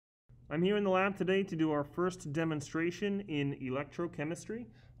I'm here in the lab today to do our first demonstration in electrochemistry.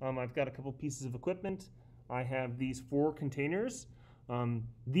 I've got a couple pieces of equipment. I have these 4 containers.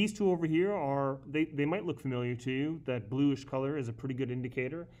 These 2 over here they might look familiar to you. That bluish color is a pretty good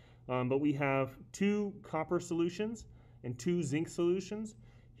indicator. But we have 2 copper solutions and 2 zinc solutions.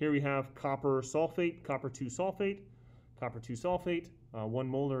 Here we have copper sulfate, copper 2 sulfate, copper 2 sulfate, 1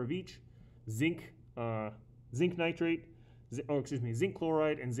 molar of each, zinc nitrate, zinc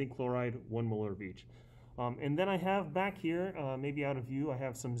chloride and zinc chloride, 1 molar of each. And then I have back here, maybe out of view, I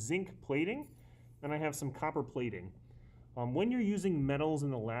have some zinc plating and I have some copper plating. When you're using metals in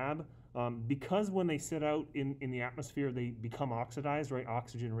the lab, because when they sit out in the atmosphere, they become oxidized, right?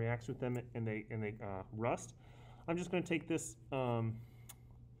 Oxygen reacts with them and they rust. I'm just going to take this little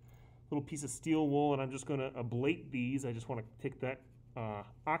piece of steel wool and I'm just going to ablate these. I just want to take that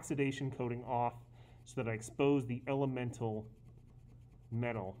oxidation coating off so that I expose the elemental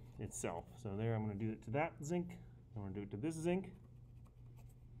metal itself. So there, I'm going to do it to that zinc. I'm going to do it to this zinc.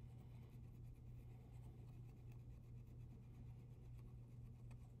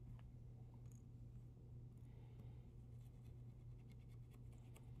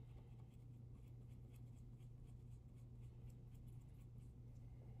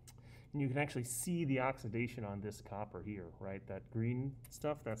 And you can actually see the oxidation on this copper here, right? That green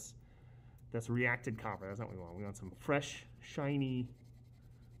stuff, that's reacted copper. That's not what we want. We want some fresh, shiny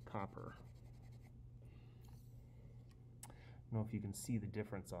copper. I don't know if you can see the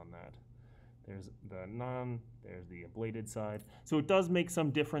difference on that. There's the there's the ablated side. So it does make some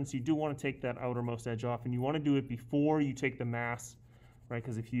difference. You do want to take that outermost edge off, and you want to do it before you take the mass, right?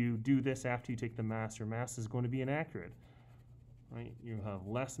 Because if you do this after you take the mass, your mass is going to be inaccurate, right? You have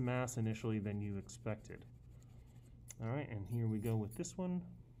less mass initially than you expected. All right, and here we go with this one.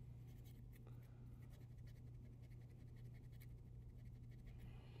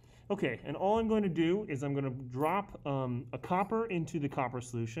 Okay, and all I'm going to do is I'm going to drop a copper into the copper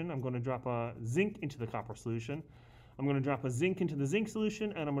solution. I'm going to drop a zinc into the copper solution. I'm going to drop a zinc into the zinc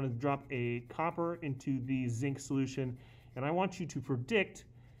solution, and I'm going to drop a copper into the zinc solution. And I want you to predict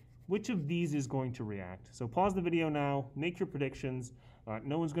which of these is going to react. So pause the video now, make your predictions.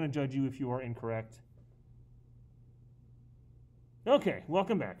 No one's going to judge you if you are incorrect. Okay,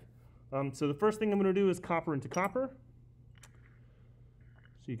 welcome back. So the first thing I'm going to do is copper into copper.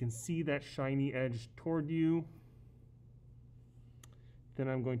 So you can see that shiny edge toward you. Then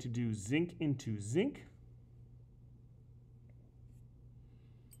I'm going to do zinc into zinc.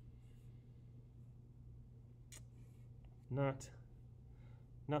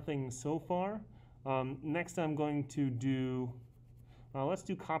 Nothing so far. Next I'm going to do, let's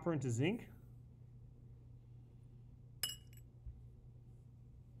do copper into zinc.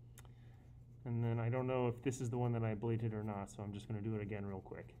 And then I don't know if this is the one that I ablated or not, so I'm just going to do it again real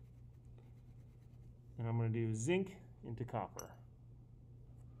quick. And I'm going to do zinc into copper.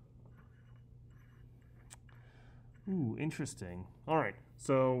 Ooh, interesting. All right,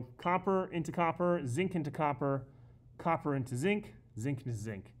 so copper into copper, zinc into copper, copper into zinc, zinc into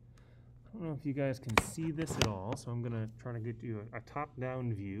zinc. I don't know if you guys can see this at all, so I'm going to try to get you a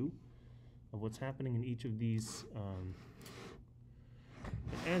top-down view of what's happening in each of these.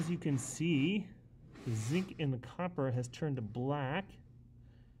 As you can see, the zinc in the copper has turned to black.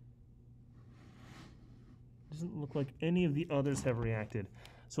 Doesn't look like any of the others have reacted.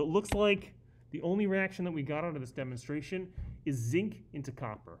 So it looks like the only reaction that we got out of this demonstration is zinc into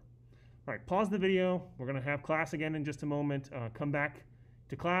copper. All right, pause the video. We're going to have class again in just a moment. Come back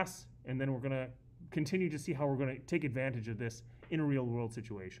to class, and then we're going to continue to see how we're going to take advantage of this in a real-world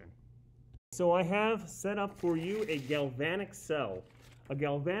situation. So I have set up for you a galvanic cell. A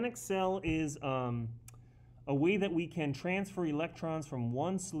galvanic cell is a way that we can transfer electrons from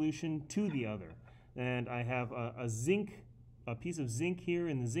one solution to the other. And I have a piece of zinc here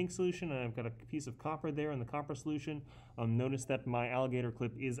in the zinc solution, and I've got a piece of copper there in the copper solution. Notice that my alligator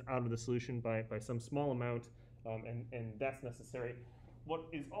clip is out of the solution by some small amount, and that's necessary. What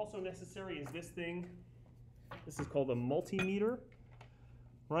is also necessary is this thing. This is called a multimeter.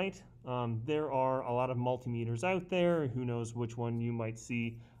 Right? There are a lot of multimeters out there. Who knows which one you might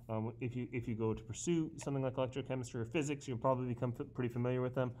see. If you go to pursue something like electrochemistry or physics, you'll probably become pretty familiar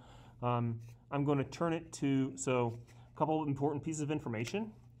with them. I'm going to turn it to, so a couple of important pieces of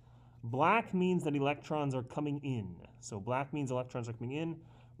information. Black means that electrons are coming in. So black means electrons are coming in.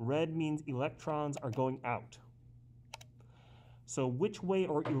 Red means electrons are going out. So which way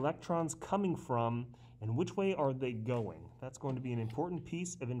are electrons coming from, and which way are they going? That's going to be an important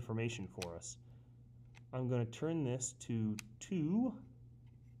piece of information for us. I'm going to turn this to 2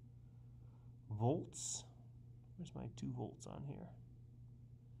 volts. Where's my 2 volts on here?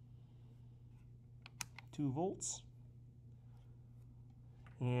 2 volts.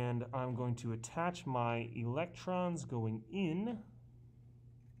 And I'm going to attach my electrons going in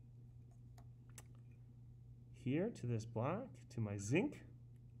here to this black, to my zinc,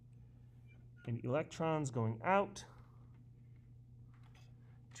 and electrons going out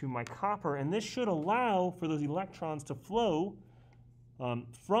to my copper. And this should allow for those electrons to flow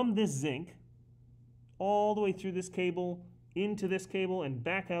from this zinc all the way through this cable, into this cable, and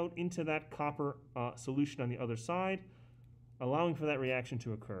back out into that copper solution on the other side, allowing for that reaction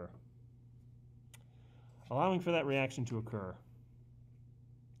to occur. Allowing for that reaction to occur.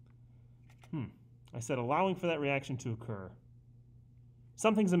 I said allowing for that reaction to occur.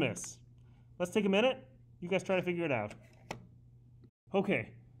 Something's amiss. Let's take a minute. You guys try to figure it out.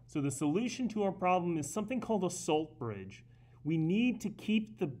 Okay, so the solution to our problem is something called a salt bridge. We need to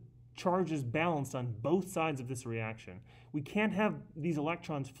keep the charges balanced on both sides of this reaction. We can't have these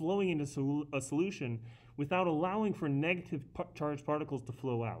electrons flowing into a solution without allowing for negative charged particles to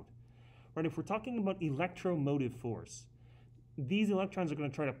flow out. Right? If we're talking about electromotive force, these electrons are going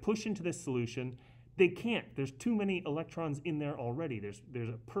to try to push into this solution. They can't. There's too many electrons in there already. There's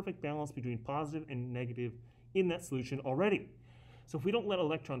a perfect balance between positive and negative in that solution already. So if we don't let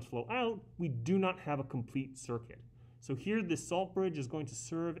electrons flow out, we do not have a complete circuit. So here, this salt bridge is going to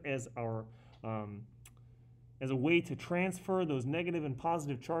serve as our as a way to transfer those negative and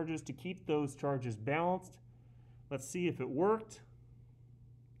positive charges to keep those charges balanced. Let's see if it worked.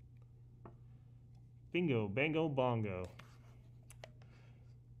 Bingo, bango, bongo.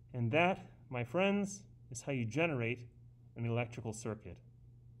 And that, my friends, is how you generate an electrical circuit.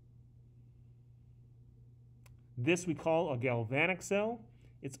 This we call a galvanic cell.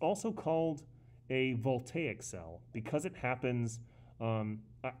 It's also called a voltaic cell because it happens,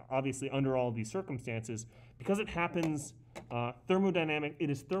 obviously under all these circumstances, because it happens it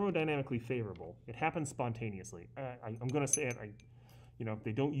is thermodynamically favorable. It happens spontaneously. I'm going to say it,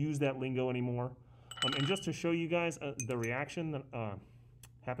 they don't use that lingo anymore. And just to show you guys the reaction that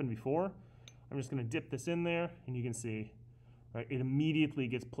happened before, I'm just going to dip this in there, and you can see, right, it immediately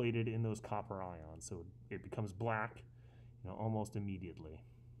gets plated in those copper ions, so it becomes black, almost immediately.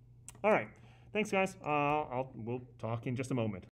 All right, thanks guys. We'll talk in just a moment.